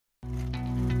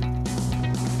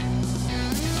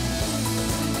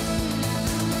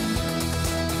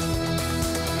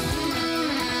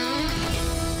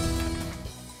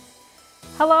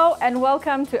Hello and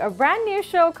welcome to a brand new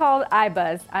show called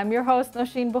iBuzz. I'm your host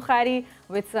Nosheen Bukhari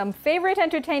with some favorite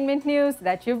entertainment news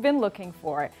that you've been looking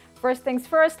for. First things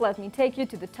first, let me take you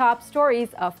to the top stories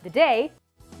of the day.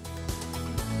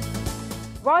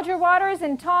 Roger Waters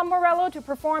and Tom Morello to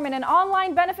perform in an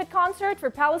online benefit concert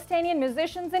for Palestinian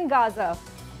musicians in Gaza.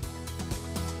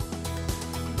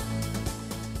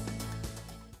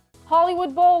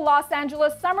 Hollywood Bowl Los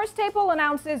Angeles Summer Staple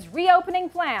announces reopening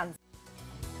plans.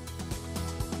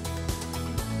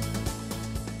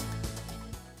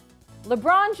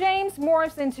 LeBron James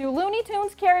morphs into Looney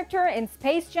Tunes character in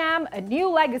Space Jam: A New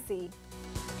Legacy.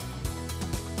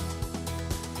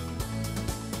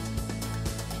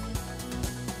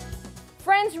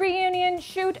 Friends reunion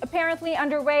shoot apparently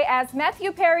underway as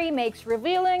Matthew Perry makes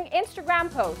revealing Instagram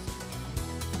post.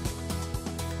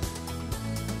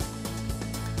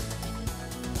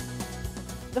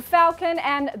 The Falcon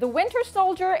and the Winter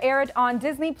Soldier aired on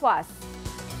Disney+.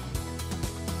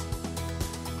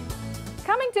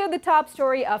 Coming to the top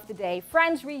story of the day,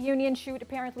 Friends reunion shoot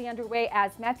apparently underway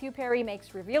as Matthew Perry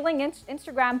makes revealing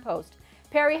Instagram post.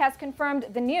 Perry has confirmed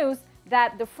the news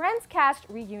that the Friends cast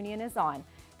reunion is on.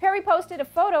 Perry posted a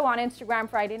photo on Instagram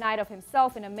Friday night of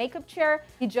himself in a makeup chair.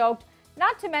 He joked,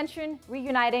 "Not to mention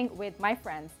reuniting with my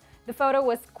friends." The photo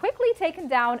was quickly taken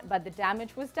down, but the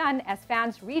damage was done as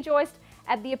fans rejoiced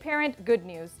at the apparent good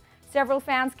news. Several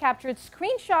fans captured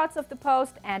screenshots of the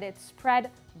post and it spread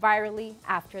virally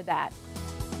after that.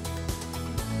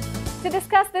 To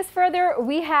discuss this further,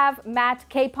 we have Matt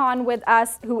Capon with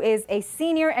us, who is a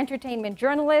senior entertainment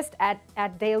journalist at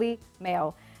Daily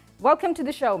Mail. Welcome to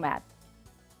the show, Matt.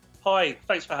 Hi,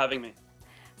 thanks for having me.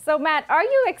 So Matt, are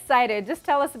you excited? Just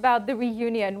tell us about the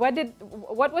reunion.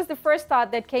 What was the first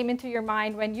thought that came into your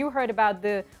mind when you heard about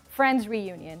the Friends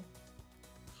reunion?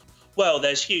 Well,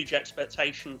 there's huge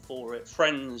expectation for it.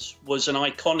 Friends was an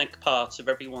iconic part of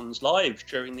everyone's lives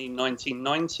during the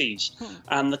 1990s,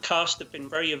 and the cast have been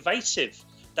very evasive.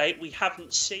 We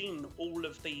haven't seen all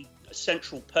of the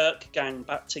central perk gang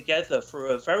back together for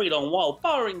a very long while,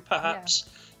 barring perhaps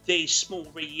the small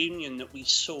reunion that we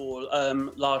saw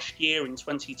last year in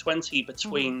 2020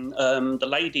 between the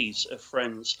ladies of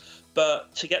Friends.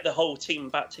 But to get the whole team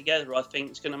back together, I think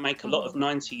it's going to make a lot of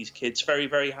 90s kids very,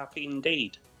 very happy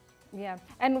indeed. Yeah.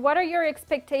 And what are your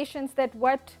expectations that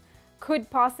what could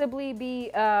possibly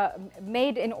be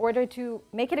made in order to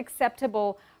make it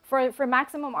acceptable for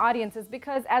maximum audiences?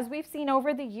 Because as we've seen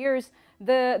over the years,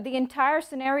 the entire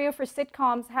scenario for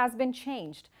sitcoms has been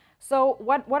changed. So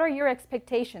what are your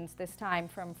expectations this time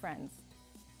from Friends?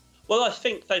 Well, I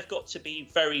think they've got to be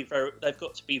very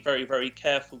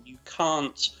careful. You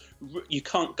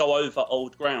can't go over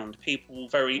old ground. People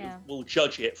will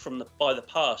judge it by the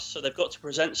past. So they've got to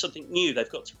present something new. They've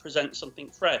got to present something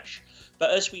fresh.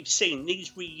 But as we've seen,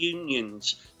 these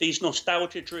reunions, these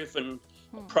nostalgia-driven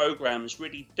programs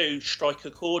really do strike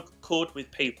a chord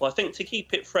with people. I think to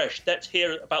keep it fresh, let's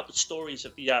hear about the stories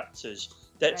of the actors.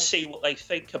 Let's see what they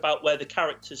think about where the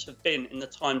characters have been in the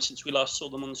time since we last saw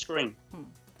them on the screen.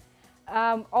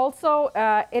 Also,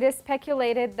 it is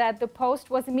speculated that the post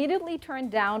was immediately turned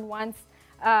down once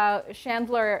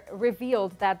Chandler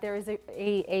revealed that there is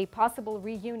a possible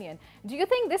reunion. Do you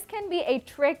think this can be a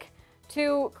trick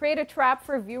to create a trap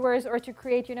for viewers, or to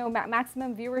create,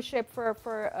 maximum viewership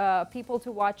for people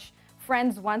to watch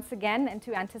Friends once again and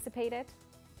to anticipate it?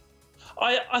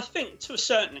 I think to a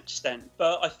certain extent,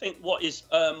 but I think what is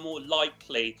more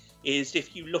likely is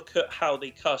if you look at how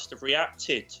the cast have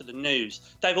reacted to the news,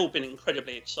 they've all been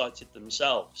incredibly excited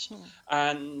themselves.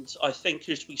 And I think,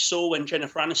 as we saw when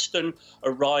Jennifer Aniston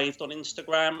arrived on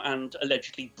Instagram and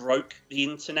allegedly broke the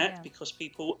internet because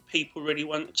people really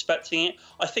weren't expecting it,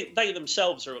 I think they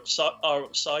themselves are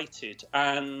excited.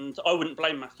 And I wouldn't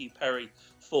blame Matthew Perry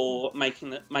for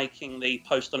making the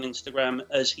post on Instagram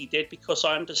as he did, because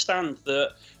I understand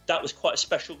that was quite a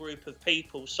special group of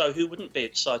people, so who wouldn't be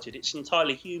excited? It's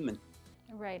entirely human.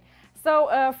 Right.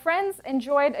 So Friends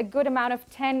enjoyed a good amount of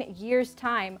 10 years'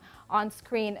 time on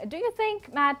screen. Do you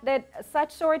think, Matt, that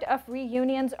such sort of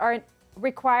reunions are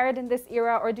required in this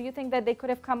era, or do you think that they could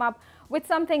have come up with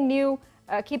something new,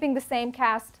 keeping the same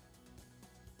cast?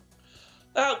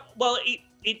 Well,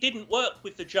 it didn't work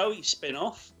with the Joey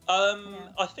spin-off.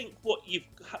 I think what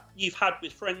you've had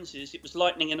with Friends is it was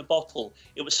lightning in a bottle.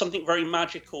 It was something very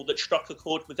magical that struck a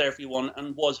chord with everyone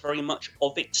and was very much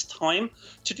of its time.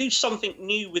 To do something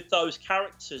new with those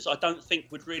characters, I don't think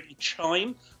would really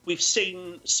chime we've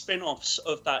seen spin-offs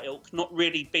of that ilk not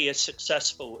really be as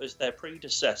successful as their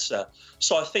predecessor.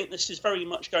 So I think this is very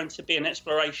much going to be an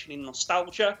exploration in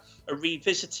nostalgia, a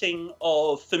revisiting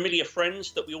of familiar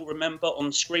friends that we all remember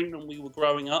on screen when we were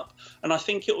growing up. And I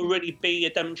think it will really be a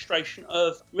demonstration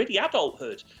of really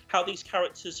adulthood, how these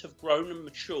characters have grown and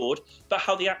matured, but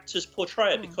how the actors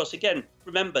portray it. Because again,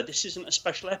 remember, this isn't a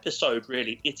special episode,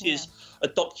 really. It is a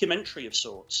documentary of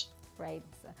sorts. Right.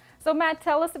 So Matt,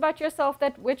 tell us about yourself,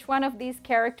 that which one of these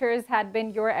characters had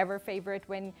been your ever favorite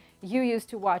when you used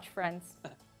to watch Friends?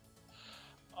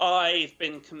 I've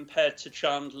been compared to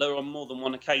Chandler on more than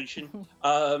one occasion,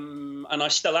 and I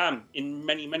still am in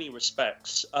many, many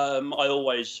respects. I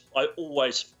always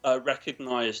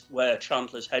recognised where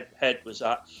Chandler's head was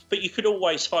at, but you could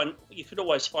always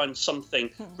find something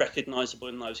recognisable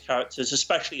in those characters,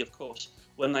 especially, of course,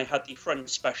 when they had the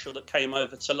Friends special that came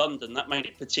over to London. That made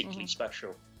it particularly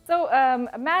special. So,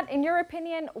 Matt, in your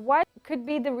opinion, what could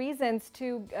be the reasons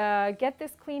to get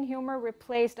this clean humor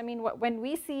replaced? I mean, when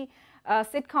we see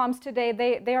sitcoms today,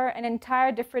 they are an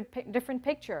entire different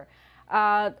picture.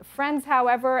 Friends,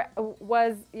 however,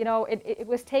 was, it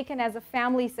was taken as a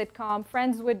family sitcom.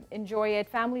 Friends would enjoy it,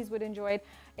 families would enjoy it.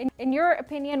 In your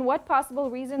opinion, what possible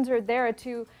reasons are there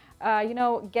to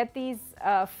get these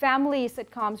family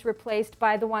sitcoms replaced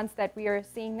by the ones that we are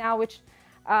seeing now, which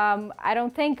I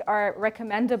don't think are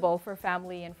recommendable for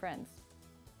family and friends?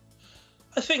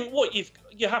 I think what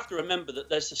you have to remember that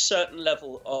there's a certain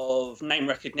level of name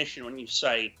recognition when you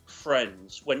say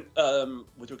Friends. When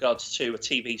with regards to a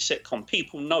TV sitcom,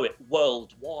 people know it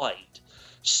worldwide.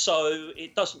 So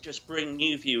it doesn't just bring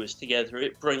new viewers together;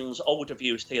 it brings older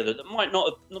viewers together that might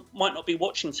not be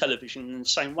watching television in the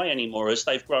same way anymore as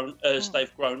they've grown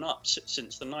up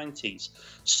since the 90s.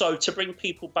 So to bring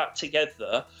people back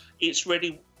together, it's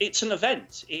an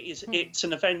event. It's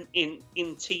an event in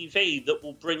TV that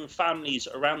will bring families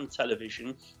around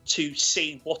television to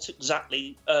see what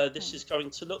exactly this is going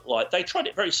to look like. They tried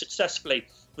it very successfully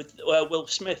with Will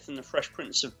Smith and the Fresh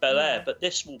Prince of Bel-Air, but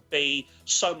this will be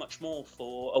so much more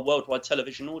for a worldwide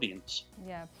television audience.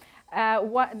 Yeah.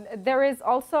 There is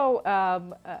also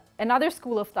another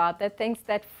school of thought that thinks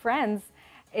that Friends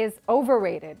is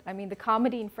overrated. I mean, the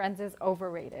comedy in Friends is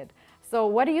overrated. So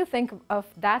what do you think of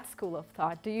that school of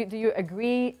thought? Do you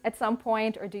agree at some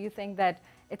point, or do you think that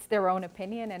it's their own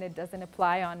opinion and it doesn't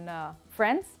apply on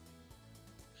Friends?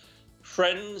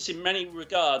 Friends, in many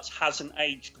regards, hasn't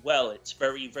aged well. It's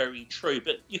very, very true.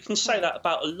 But you can say that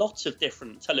about a lot of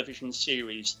different television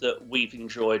series that we've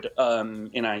enjoyed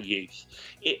in our youth.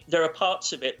 There are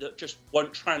parts of it that just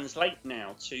won't translate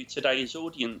now to today's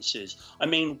audiences. I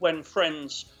mean, when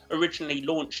Friends originally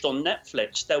launched on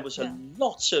Netflix, there was a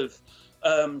lot of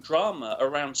drama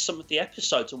around some of the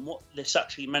episodes and what this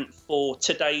actually meant for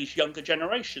today's younger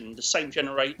generation, the same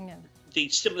generation. The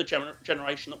similar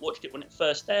generation that watched it when it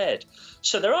first aired.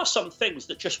 So there are some things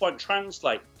that just won't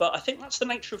translate, but I think that's the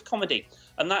nature of comedy,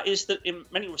 and that is that in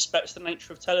many respects the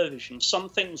nature of television. Some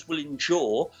things will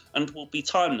endure and will be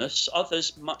timeless,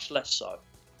 others much less so.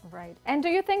 Right. And do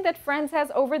you think that Friends has,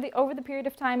 over the period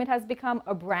of time, it has become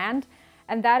a brand,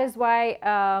 and that is why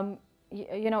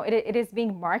it is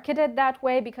being marketed that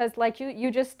way? Because like you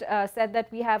just said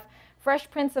that we have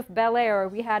Fresh Prince of Bel-Air,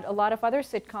 we had a lot of other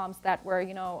sitcoms that were,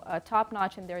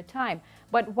 top-notch in their time.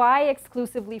 But why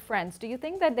exclusively Friends? Do you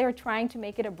think that they're trying to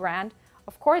make it a brand?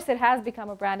 Of course, it has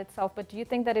become a brand itself, but do you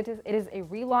think that it is a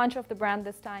relaunch of the brand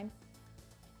this time?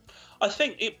 I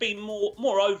think it'd be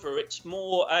moreover, it's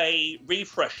more a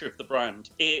refresher of the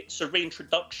brand. It's a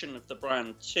reintroduction of the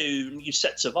brand to new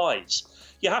sets of eyes.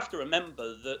 You have to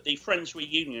remember that the Friends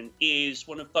reunion is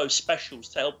one of those specials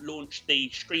to help launch the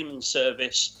streaming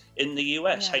service in the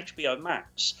US, HBO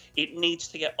Max. It needs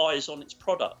to get eyes on its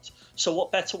product. So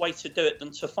what better way to do it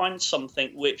than to find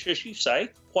something which, as you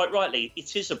say, quite rightly,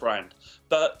 it is a brand.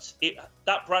 But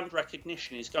that brand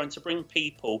recognition is going to bring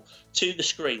people to the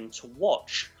screen to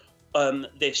watch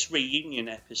this reunion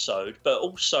episode, but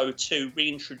also to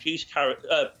reintroduce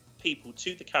people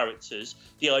to the characters,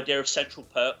 the idea of Central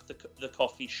Perk, the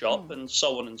coffee shop, and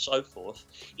so on and so forth.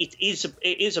 It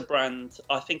is a brand.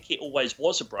 I think it always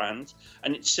was a brand,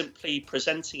 and it's simply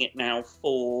presenting it now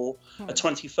for a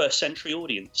 21st century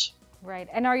audience. Right.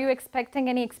 And are you expecting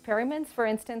any experiments? For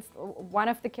instance, one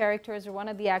of the characters or one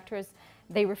of the actors,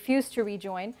 they refuse to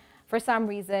rejoin for some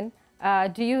reason.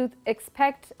 Do you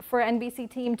expect for NBC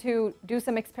team to do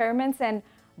some experiments and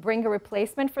bring a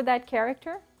replacement for that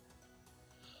character?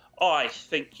 I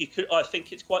think you could. I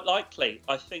think it's quite likely.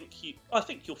 I think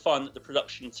you'll find that the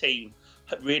production team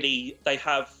they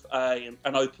have an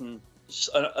open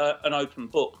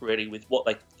book really with what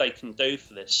they can do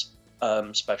for this.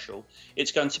 special.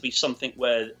 It's going to be something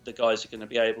where the guys are going to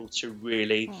be able to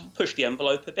really push the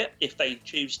envelope a bit if they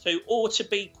choose to, or to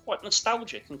be quite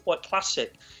nostalgic and quite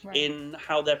classic in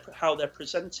how they're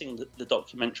presenting the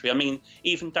documentary. I mean,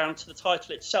 even down to the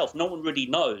title itself, no one really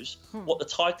knows what the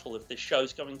title of this show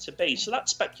is going to be. So that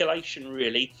speculation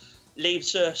really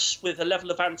leaves us with a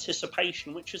level of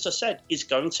anticipation, which, as I said, is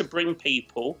going to bring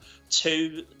people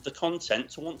to the content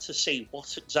to want to see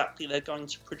what exactly they're going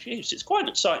to produce. It's quite an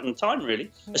exciting time,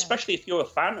 really, especially if you're a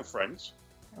fan of Friends.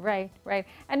 Right, right.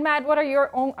 And Matt, what are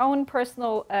your own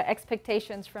personal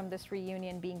expectations from this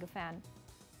reunion, being a fan?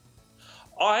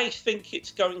 I think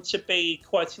it's going to be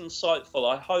quite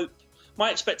insightful. I hope my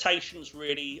expectations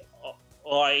really,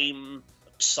 I'm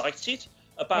excited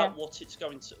about what it's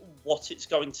going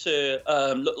to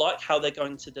look like, how they're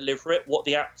going to deliver it, what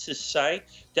the actors say.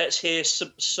 Let's hear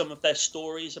some of their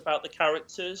stories about the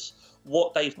characters,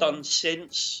 what they've done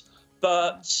since.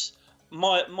 But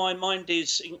my mind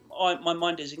is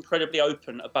incredibly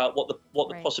open about what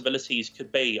the possibilities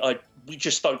could be. We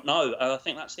just don't know, and I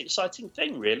think that's the exciting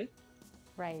thing, really.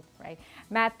 Right, right.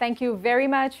 Matt, thank you very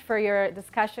much for your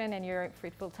discussion and your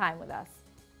fruitful time with us.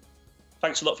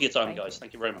 Thanks a lot for your time, guys.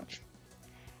 Thank you very much.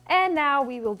 And now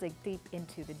we will dig deep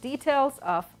into the details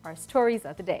of our stories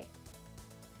of the day.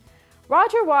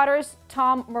 Roger Waters,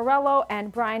 Tom Morello,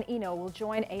 and Brian Eno will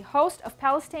join a host of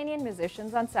Palestinian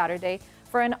musicians on Saturday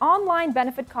for an online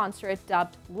benefit concert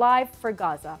dubbed Live for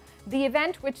Gaza. The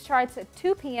event, which starts at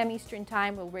 2 p.m. Eastern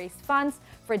Time, will raise funds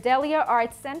for Delia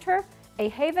Arts Center, a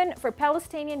haven for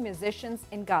Palestinian musicians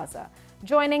in Gaza.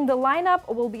 Joining the lineup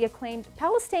will be acclaimed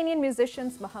Palestinian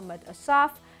musicians Mohammed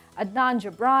Asaf, Adnan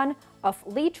Jabran of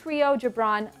Lee Trio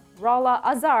Jabran, Rala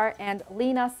Azar, and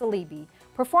Lina Salibi.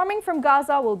 Performing from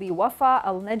Gaza will be Wafa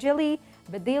Al-Najili,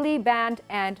 Badili Band,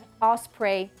 and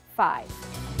Osprey 5.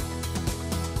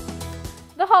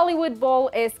 The Hollywood Bowl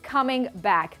is coming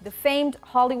back. The famed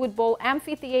Hollywood Bowl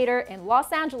Amphitheater in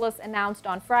Los Angeles announced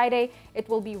on Friday it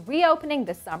will be reopening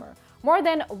this summer. More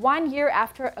than 1 year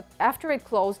after it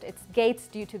closed its gates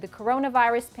due to the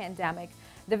coronavirus pandemic.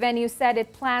 The venue said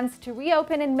it plans to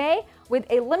reopen in May with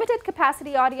a limited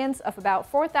capacity audience of about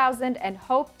 4,000 and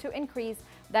hope to increase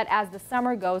that as the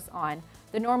summer goes on.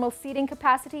 The normal seating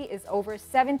capacity is over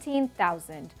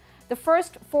 17,000. The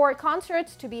first 4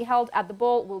 concerts to be held at the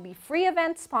Bowl will be free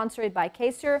events sponsored by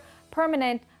Kaiser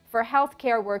Permanent for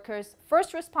healthcare workers,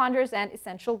 first responders, and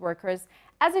essential workers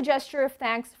as a gesture of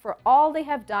thanks for all they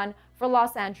have done for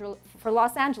Los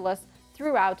Angeles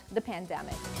throughout the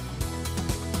pandemic.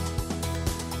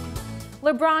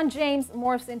 LeBron James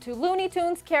morphs into Looney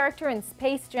Tunes character in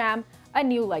Space Jam, A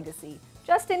New Legacy.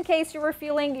 Just in case you were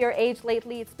feeling your age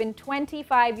lately, it's been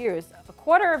 25 years, a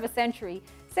quarter of a century,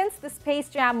 since the Space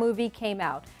Jam movie came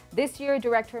out. This year,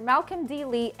 director Malcolm D.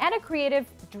 Lee and a creative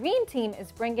dream team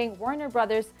is bringing Warner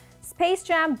Brothers' Space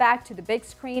Jam back to the big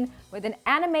screen with an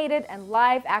animated and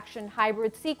live-action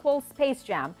hybrid sequel, Space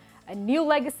Jam, A New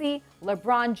Legacy.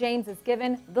 LeBron James is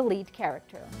given the lead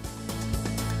character.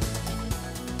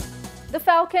 The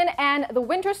Falcon and the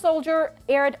Winter Soldier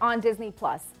aired on Disney+.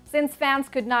 Since fans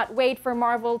could not wait for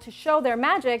Marvel to show their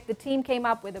magic, the team came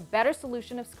up with a better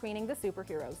solution of screening the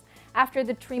superheroes. After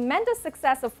the tremendous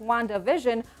success of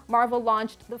WandaVision, Marvel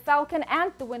launched The Falcon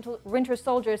and the Winter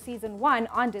Soldier Season 1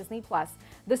 on Disney+.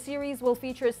 The series will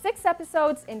feature 6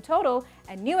 episodes in total,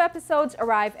 and new episodes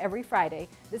arrive every Friday.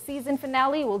 The season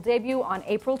finale will debut on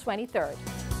April 23rd.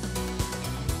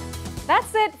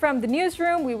 That's it from the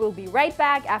newsroom. We will be right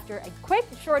back after a quick,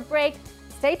 short break.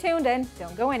 Stay tuned and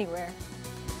don't go anywhere.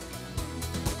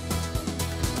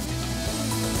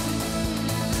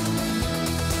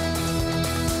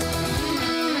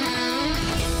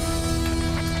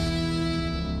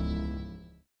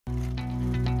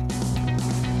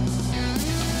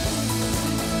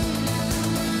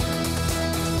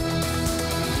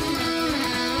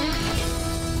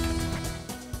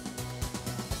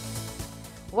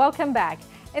 Welcome back.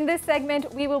 In this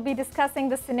segment, we will be discussing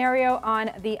the scenario on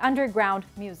the underground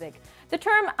music. The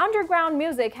term underground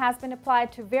music has been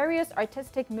applied to various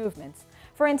artistic movements.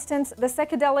 For instance, the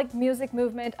psychedelic music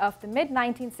movement of the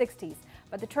mid-1960s.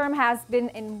 But the term has been,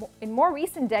 in more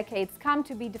recent decades, come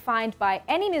to be defined by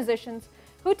any musicians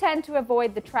who tend to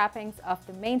avoid the trappings of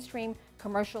the mainstream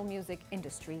commercial music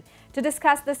industry. To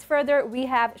discuss this further, we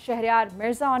have Shahryar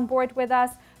Mirza on board with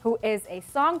us, who is a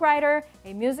songwriter,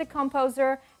 a music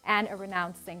composer, and a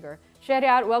renowned singer.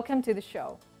 Shahryar, welcome to the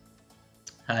show.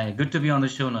 Hi, good to be on the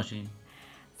show, Nosheen.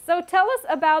 So tell us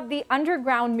about the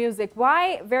underground music.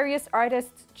 Why various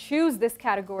artists choose this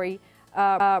category,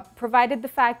 provided the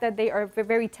fact that they are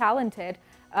very talented.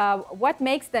 What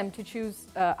makes them to choose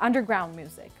underground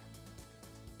music?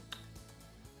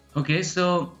 Okay,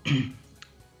 so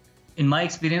in my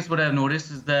experience, what I've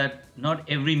noticed is that not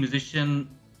every musician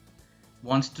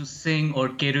wants to sing or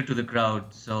cater to the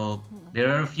crowd. So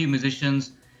there are a few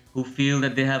musicians who feel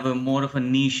that they have a more of a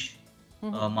niche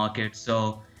market.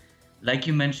 So, like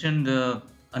you mentioned,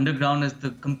 underground is the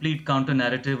complete counter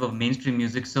narrative of mainstream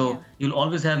music. Yeah. So you'll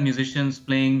always have musicians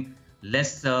playing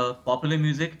less popular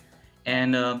music,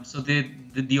 and so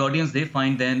the audience they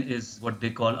find then is what they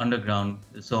call underground.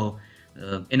 So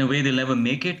in a way, they'll never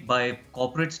make it by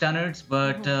corporate standards,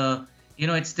 but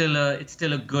it's still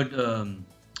a good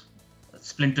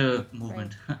splinter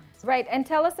movement. Right. Right, and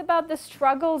tell us about the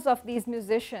struggles of these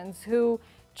musicians who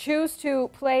choose to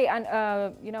play on,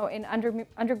 in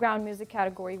underground music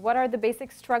category. What are the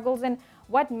basic struggles, and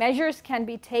what measures can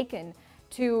be taken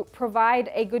to provide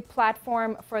a good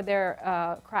platform for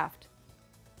their craft?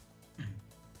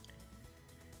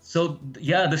 So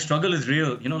yeah, the struggle is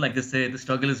real. Like they say, the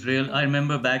struggle is real. I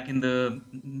remember back in the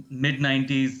mid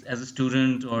 '90s as a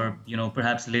student, or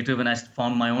perhaps later when I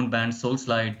formed my own band, Soul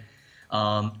Slide.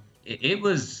 It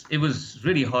was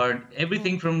really hard.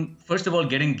 Everything from, first of all,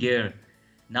 getting gear.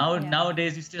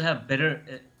 Nowadays you still have better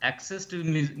access to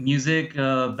music.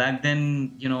 Back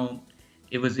then,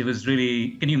 it was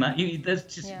really. Can you imagine?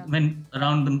 That's just when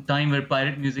around the time where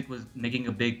pirate music was making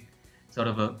a big sort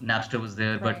of a Napster was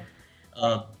there, Right. but.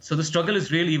 So the struggle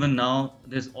is real even now.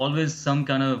 There's always some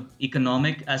kind of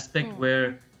economic aspect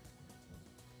where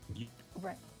you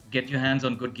get your hands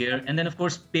on good gear. And then, of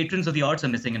course, patrons of the arts are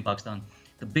missing in Pakistan.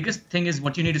 The biggest thing is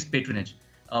what you need is patronage.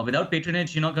 Without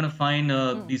patronage, you're not going to find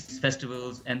these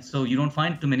festivals. And so you don't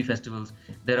find too many festivals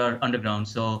that are underground.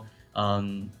 So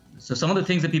some of the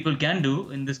things that people can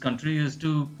do in this country is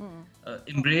to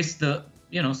embrace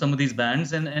some of these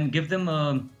bands and give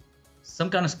them some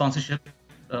kind of sponsorship.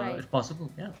 If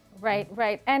possible, yeah.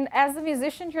 Right. And as a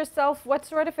musician yourself, what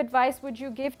sort of advice would you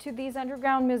give to these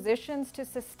underground musicians to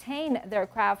sustain their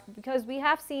craft? Because we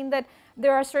have seen that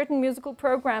there are certain musical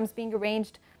programs being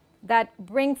arranged that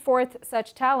bring forth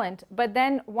such talent. But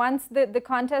then once the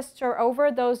contests are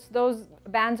over, those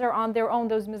bands are on their own,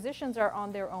 those musicians are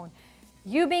on their own.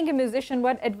 You being a musician,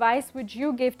 what advice would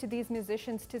you give to these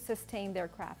musicians to sustain their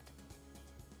craft?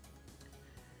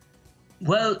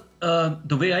 Well,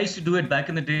 the way I used to do it back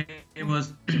in the day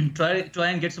was try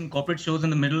and get some corporate shows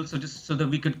in the middle, so that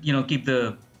we could keep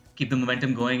the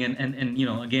momentum going, and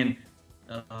again,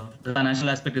 the financial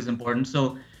aspect is important.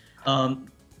 So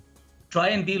try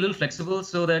and be a little flexible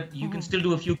so that you can still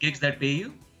do a few gigs that pay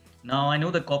you. Now I know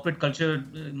that corporate culture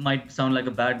might sound like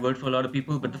a bad word for a lot of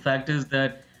people, but the fact is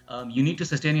that you need to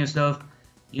sustain yourself.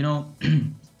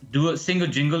 Sing a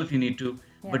jingle if you need to,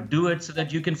 but do it so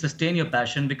that you can sustain your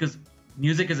passion, because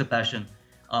music is a passion.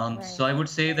 So I would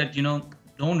say that,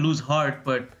 don't lose heart,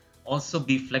 but also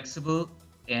be flexible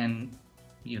and,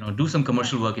 do some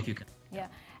commercial work if you can. Yeah.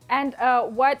 And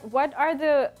what are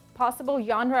the possible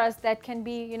genres that can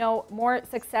be, more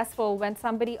successful when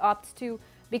somebody opts to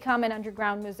become an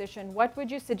underground musician? What would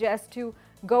you suggest to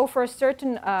go for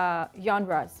certain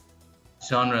genres?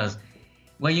 Genres.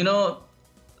 Well,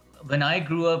 when I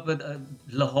grew up,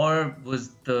 Lahore was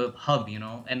the hub,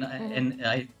 and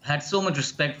I had so much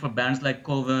respect for bands like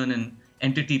Coven and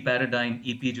Entity, Paradigm,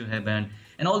 EP jo hai band,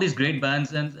 and all these great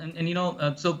bands, and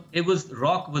so it was,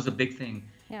 rock was a big thing,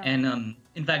 and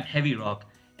in fact heavy rock,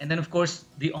 and then of course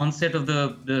the onset of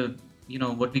the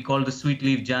what we call the sweet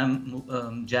leaf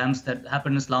jams that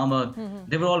happened in Islamabad.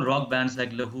 They were all rock bands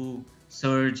like Lahu,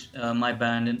 Surge, my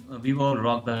band, and we were all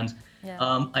rock bands.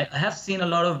 I have seen a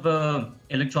lot of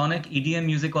electronic EDM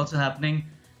music also happening.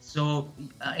 So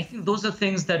I think those are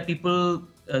things that people,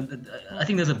 I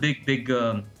think there's a big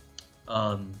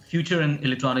future in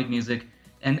electronic music.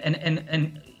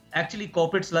 And actually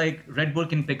corporates like Red Bull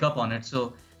can pick up on it.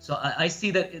 So I see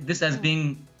that this as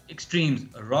being extremes,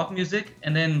 rock music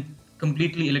and then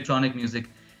completely electronic music.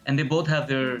 And they both have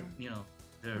their,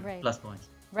 their plus points.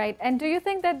 Right. And do you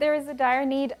think that there is a dire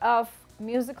need of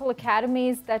musical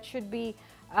academies that should be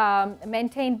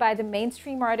maintained by the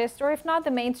mainstream artists, or if not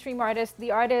the mainstream artists, the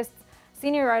artists,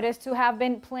 senior artists who have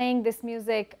been playing this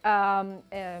music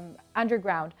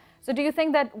underground? So do you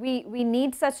think that we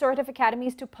need such sort of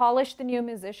academies to polish the new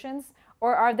musicians,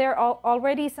 or are there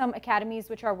already some academies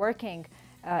which are working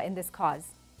in this cause?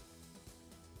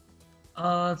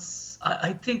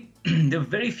 I think there are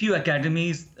very few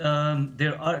academies. I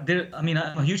mean,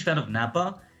 I'm a huge fan of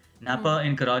Napa. Napa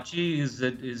in Karachi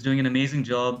is doing an amazing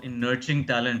job in nurturing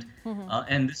talent,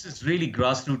 and this is really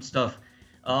grassroots stuff.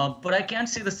 But I can't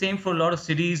say the same for a lot of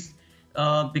cities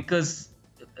because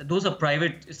those are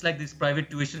private. It's like these private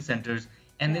tuition centers,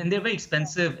 and they're very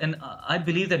expensive. And I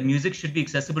believe that music should be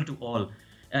accessible to all.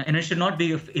 and it should not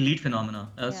be an elite phenomena.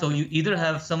 So you either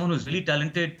have someone who's really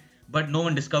talented, but no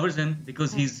one discovers him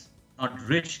because he's not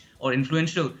rich or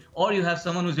influential, or you have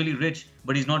someone who's really rich,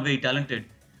 but he's not very talented,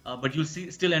 but you'll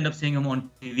still end up seeing him on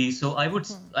TV. So I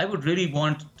would really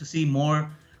want to see more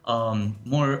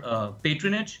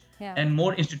patronage and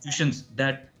more institutions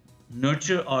that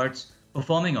nurture arts,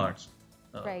 performing arts,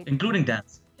 including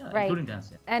dance. Including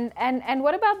dance. And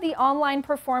what about the online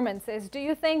performances? Do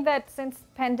you think that since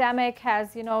pandemic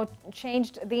has,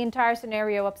 changed the entire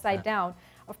scenario upside down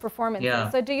of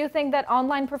performances, so do you think that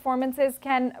online performances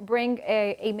can bring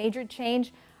a major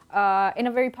change in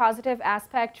a very positive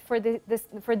aspect for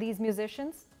these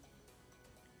musicians?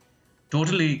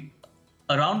 Totally.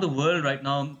 Around the world right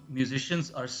now,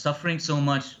 musicians are suffering so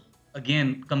much.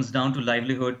 Again, comes down to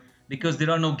livelihood because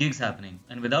there are no gigs happening,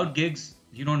 and without gigs,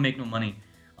 you don't make no money.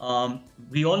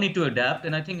 We all need to adapt,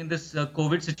 and I think in this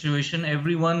COVID situation,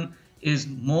 everyone is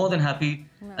more than happy.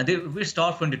 We're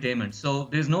starved for entertainment, so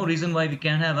there's no reason why we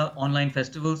can't have online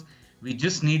festivals. We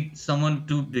just need someone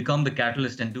to become the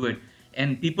catalyst and do it,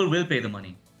 and people will pay the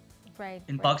money.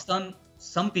 In Pakistan,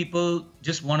 some people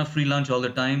just want a free lunch all the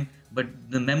time, but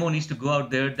the memo needs to go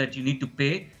out there that you need to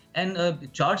pay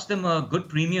and charge them a good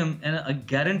premium and a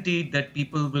guarantee that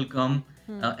people will come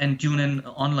and tune in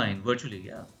online,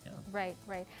 virtually. Right.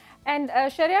 And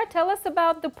Shahryar, tell us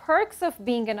about the perks of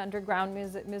being an underground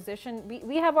musician.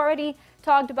 We have already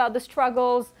talked about the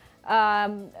struggles,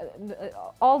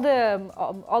 all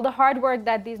the hard work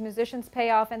that these musicians pay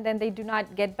off, and then they do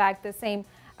not get back the same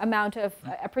amount of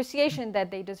appreciation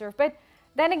that they deserve. But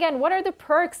then again, what are the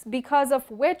perks because of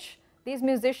which these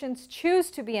musicians choose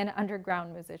to be an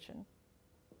underground musician?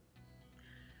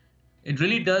 It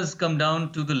really does come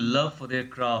down to the love for their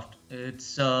craft.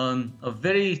 It's a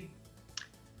very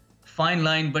fine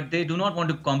line, but they do not want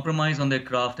to compromise on their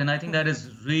craft, and I think that is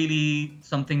really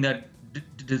something that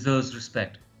deserves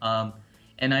respect.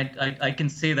 And I can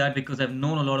say that because I've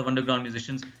known a lot of underground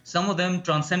musicians. Some of them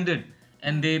transcended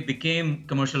and they became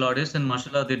commercial artists, and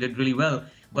mashallah, they did really well.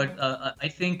 But I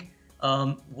think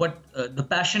the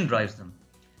passion drives them.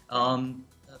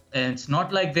 And it's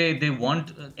not like they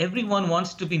want, everyone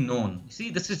wants to be known. You see,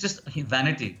 this is just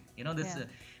vanity,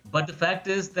 but the fact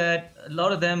is that a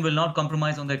lot of them will not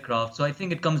compromise on their craft. So I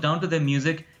think it comes down to their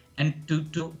music and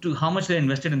to how much they're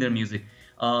invested in their music.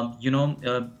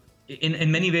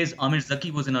 In many ways, Amir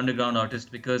Zaki was an underground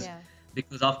artist because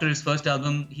after his first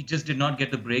album, he just did not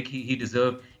get the break he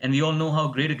deserved. And we all know how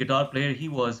great a guitar player he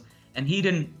was. And he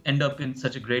didn't end up in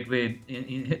such a great way.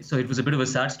 So it was a bit of a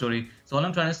sad story. So all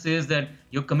I'm trying to say is that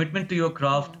your commitment to your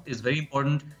craft is very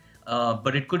important,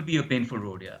 but it could be a painful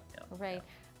road.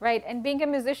 Right. And being a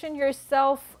musician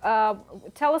yourself,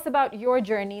 tell us about your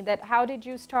journey. How did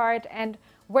you start, and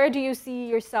where do you see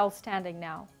yourself standing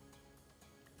now?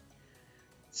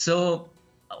 So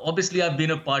obviously, I've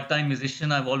been a part-time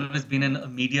musician. I've always been a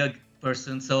media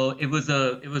person. So it was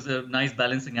a nice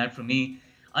balancing act for me.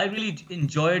 I really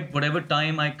enjoyed whatever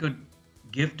time I could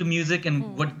give to music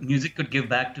and what music could give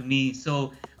back to me.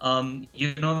 So,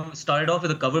 started off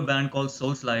with a cover band called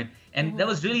Soul Slide. And that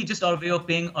was really just our way of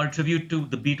paying our tribute to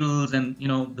the Beatles and,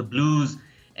 the blues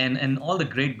and all the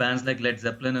great bands like Led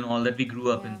Zeppelin and all that we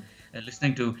grew up in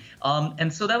listening to.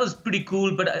 And so that was pretty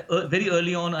cool. But very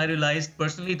early on, I realized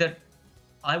personally that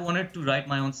I wanted to write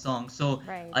my own songs. So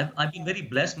I've been very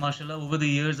blessed, mashallah. Over the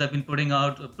years, I've been putting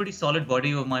out a pretty solid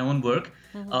body of my own work.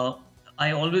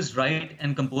 I always write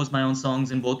and compose my own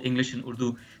songs in both English and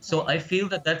Urdu. So I feel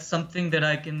that that's something that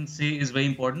I can say is very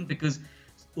important, because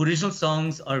original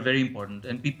songs are very important,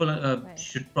 and people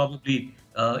should probably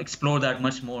explore that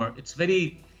much more. It's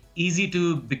very easy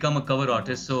to become a cover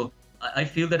artist. So I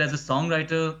feel that as a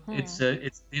songwriter,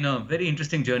 it's been a very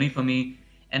interesting journey for me.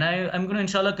 And I'm going to,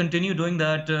 inshallah, continue doing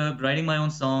that, writing my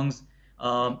own songs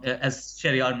as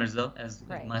Shahryar Mirza, as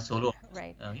my solo.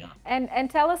 And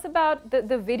tell us about the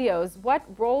videos. What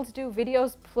roles do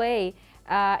videos play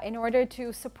in order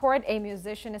to support a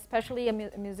musician, especially a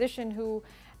musician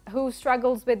who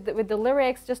struggles with the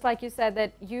lyrics, just like you said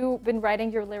that you've been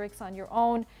writing your lyrics on your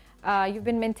own, you've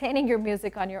been maintaining your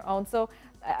music on your own. So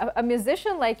a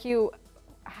musician like you,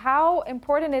 how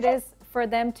important it is for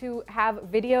them to have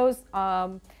videos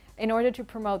in order to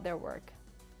promote their work?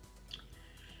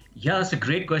 Yeah, it's a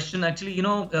great question. Actually,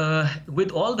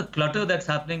 with all the clutter that's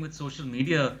happening with social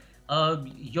media,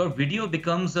 your video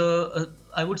becomes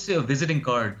I would say, a visiting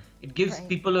card. It gives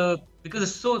people because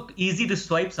it's so easy to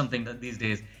swipe something these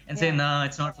days and say, nah,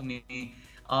 it's not for me.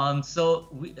 So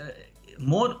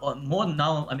more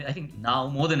now, I mean, I think now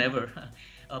more than ever,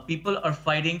 people are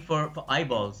fighting for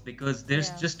eyeballs because there's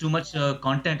Yeah. just too much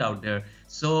content out there.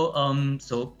 So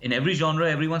so in every genre,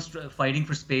 everyone's fighting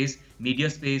for space, media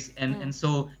space, and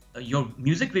so your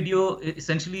music video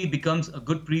essentially becomes a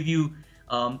good preview.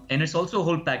 And it's also a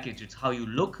whole package. It's how you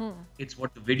look, it's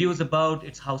what the video is about,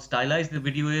 it's how stylized the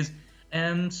video is,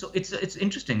 and so it's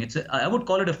interesting. I would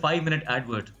call it a 5-minute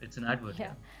advert. It's an advert.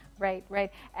 Yeah. Right,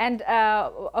 right. And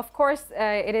of course,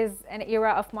 it is an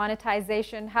era of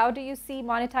monetization. How do you see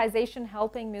monetization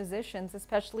helping musicians,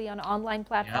 especially on online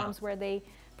platforms where they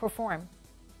perform?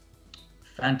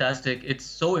 Fantastic. It's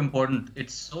so important.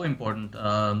 It's so important.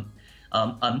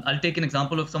 I'll take an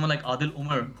example of someone like Adil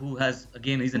Umar, who has,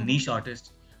 again, he's a niche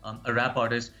artist, a rap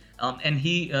artist, and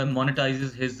he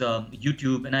monetizes his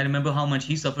YouTube. And I remember how much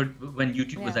he suffered when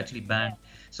YouTube was actually banned.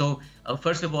 So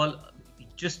first of all,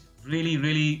 just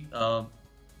really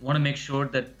want to make sure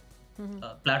that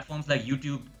platforms like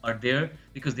YouTube are there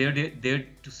because they're there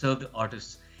to serve the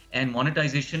artists. And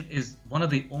monetization is one of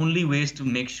the only ways to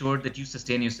make sure that you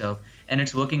sustain yourself. And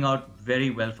it's working out very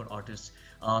well for artists.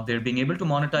 They're being able to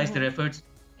monetize their efforts,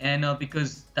 and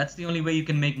because that's the only way you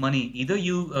can make money. Either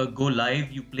you go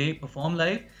live, you perform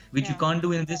live, which you can't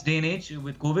do in this day and age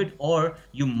with COVID, or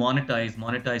you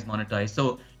monetize.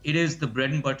 So it is the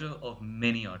bread and butter of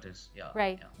many artists.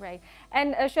 Right.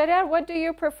 And Shahryar, what do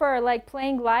you prefer, like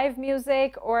playing live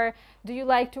music, or do you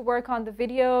like to work on the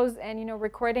videos and, you know,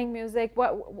 recording music?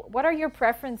 What are your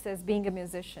preferences being a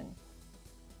musician?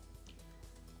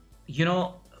 You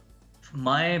know,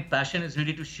 my passion is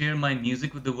really to share my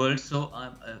music with the world. So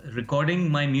recording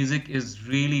my music is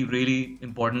really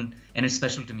important, and it's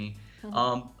special to me.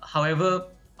 However,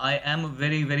 I am a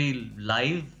very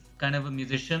live kind of a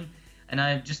musician, and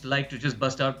I just like to just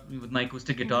bust out with my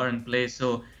acoustic guitar and play.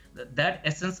 So that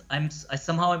essence, I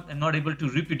somehow am not able to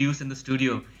reproduce in the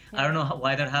studio. I don't know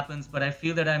why that happens, but I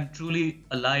feel that I'm truly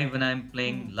alive when I'm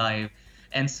playing live.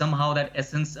 And somehow that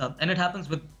essence, and it happens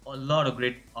with a lot of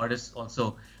great artists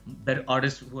also, better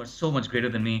artists who are so much greater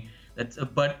than me.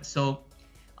 But so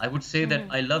I would say that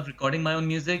I love recording my own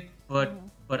music, but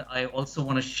I also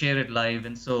want to share it live,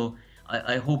 and so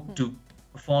I hope to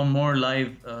perform more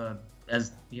live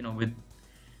as you know,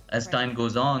 as time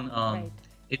goes on.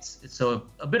 It's so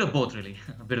a bit of both, really,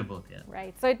 a bit of both, yeah.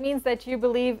 Right. So it means that you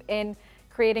believe in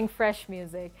creating fresh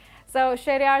music. So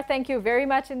Shahryar, thank you very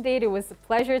much indeed. It was a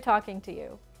pleasure talking to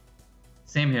you.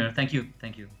 Same here. Thank you.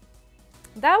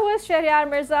 That was Shahryar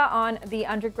Mirza on the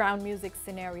underground music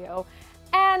scenario.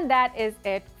 And that is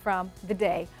it from the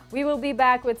day. We will be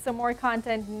back with some more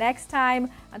content next time.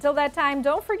 Until that time,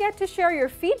 don't forget to share your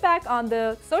feedback on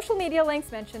the social media links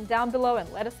mentioned down below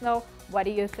and let us know what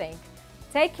do you think.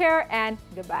 Take care and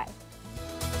goodbye.